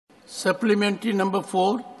Supplementary number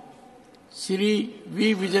 4, Shri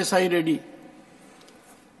V. Vijay Reddy.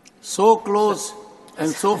 So close and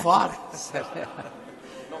so far.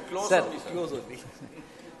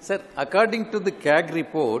 Sir, according to the CAG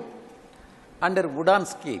report, under Udan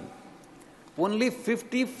scheme, only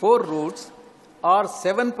 54 routes or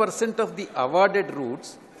 7% of the awarded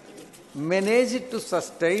routes managed to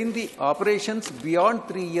sustain the operations beyond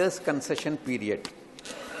 3 years concession period.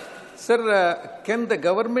 Sir, can the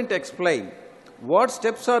government explain what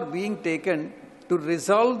steps are being taken to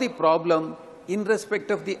resolve the problem in respect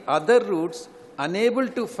of the other routes unable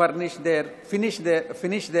to finish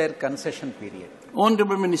their concession period?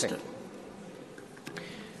 Honorable Minister.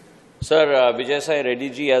 Sir, Vijay Sai Reddy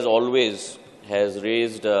ji, as always, has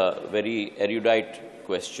raised a very erudite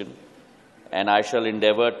question, and I shall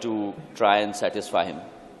endeavour to try and satisfy him.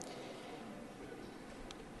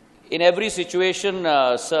 In every situation,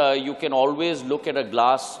 sir, you can always look at a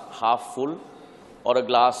glass half full or a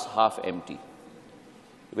glass half empty.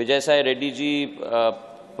 Vijay Sai Reddy ji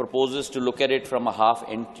proposes to look at it from a half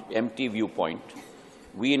empty viewpoint.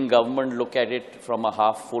 We in government look at it from a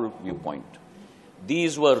half full viewpoint.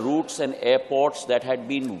 These were routes and airports that had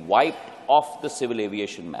been wiped off the civil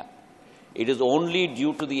aviation map. It is only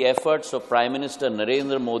due to the efforts of Prime Minister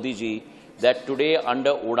Narendra Modi ji that today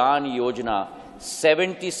under Udan Yojana,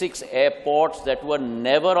 76 airports that were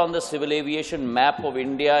never on the civil aviation map of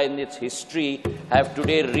India in its history have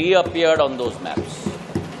today reappeared on those maps.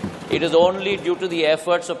 It is only due to the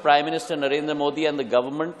efforts of Prime Minister Narendra Modi and the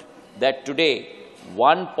government that today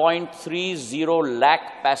 1.30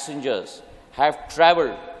 lakh passengers have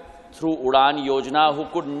travelled through Udan Yojana who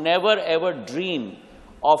could never ever dream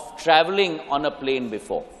of travelling on a plane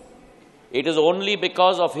before. It is only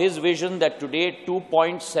because of his vision that today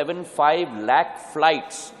 2.75 lakh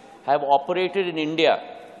flights have operated in India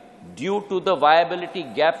due to the viability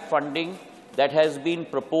gap funding that has been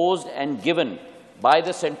proposed and given by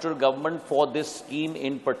the central government for this scheme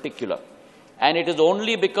in particular. And it is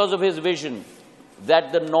only because of his vision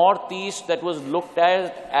that the northeast that was looked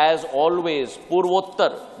at as always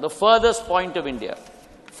Purvottar, the furthest point of India,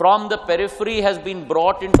 from the periphery has been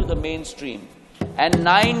brought into the mainstream. And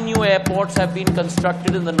 9 new airports have been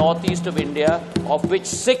constructed in the northeast of India, of which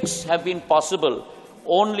 6 have been possible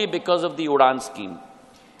only because of the Udan scheme.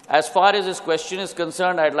 As far as his question is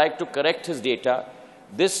concerned, I'd like to correct his data.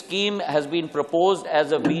 This scheme has been proposed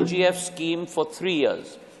as a VGF scheme for 3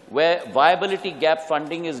 years, where viability gap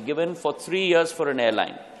funding is given for 3 years for an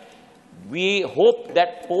airline. We hope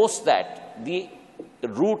that post that, the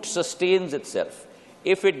route sustains itself.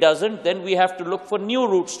 If it doesn't, then we have to look for new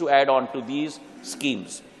routes to add on to these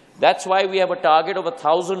schemes. That's why we have a target of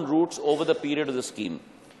 1,000 routes over the period of the scheme.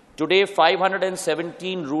 Today,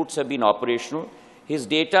 517 routes have been operational. His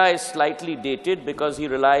data is slightly dated because he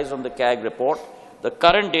relies on the CAG report. The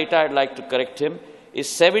current data, I'd like to correct him, is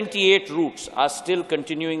 78 routes are still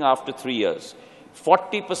continuing after 3 years.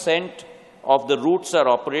 40% of the routes are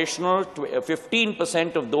operational,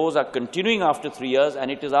 15% of those are continuing after 3 years, and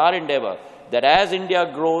it is our endeavour that as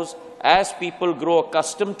India grows, as people grow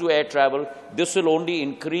accustomed to air travel, this will only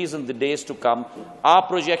increase in the days to come. Our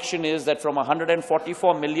projection is that from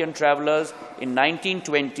 144 million travellers in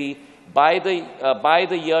 1920, by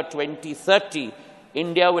the year 2030,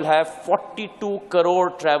 India will have 42 crore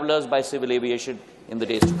travellers by civil aviation in the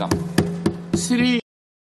days to come.